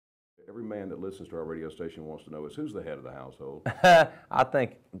Every man that listens to our radio station wants to know is who's the head of the household? I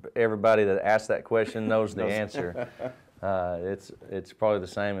think everybody that asks that question knows the answer. It's probably the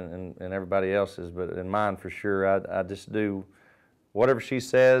same in everybody else's, but in mine for sure, I just do whatever she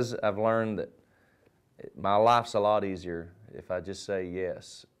says. I've learned that my life's a lot easier if I just say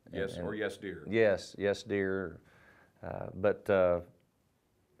yes. Yes, or yes, dear. Yes, yes, dear. But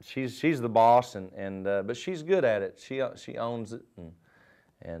she's the boss, but she's good at it. She owns it,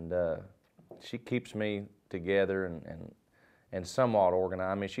 and she keeps me together and somewhat organized.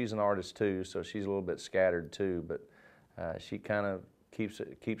 I mean, she's an artist too, so she's a little bit scattered too, but she kind of keeps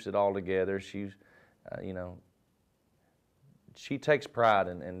it all together. She's, you know, she takes pride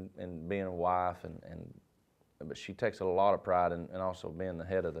in being a wife, but she takes a lot of pride in also being the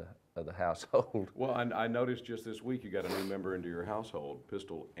head of the household. Well, I noticed just this week you got a new member into your household,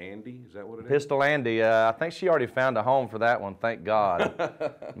 Pistol Andy. Is that what it is? Pistol Andy. I think she already found a home for that one. Thank God.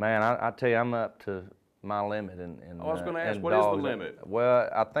 Man, I tell you, I'm up to my limit. I was going to ask, what is the limit? Well,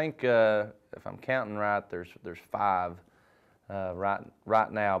 I think if I'm counting right, there's 5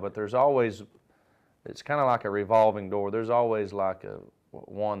 right now. But there's always, it's kind of like a revolving door. There's always like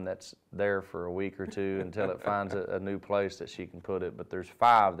one that's there for a week or two until it finds a new place that she can put it. But there's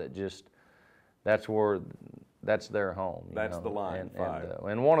 5 that just, that's their home. That's the line, 5.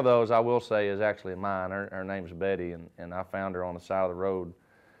 And one of those, I will say, is actually mine. Her name's Betty, and I found her on the side of the road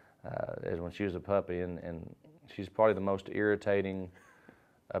as when she was a puppy, and she's probably the most irritating,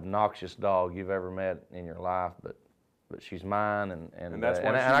 obnoxious dog you've ever met in your life, but she's mine, and that's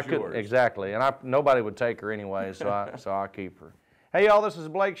why she's yours. Exactly, and nobody would take her anyway, so I keep her. Hey y'all, this is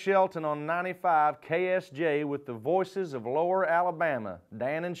Blake Shelton on 95 KSJ with the voices of Lower Alabama,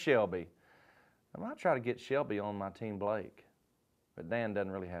 Dan and Shelby. I might try to get Shelby on my team, Blake, but Dan doesn't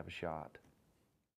really have a shot.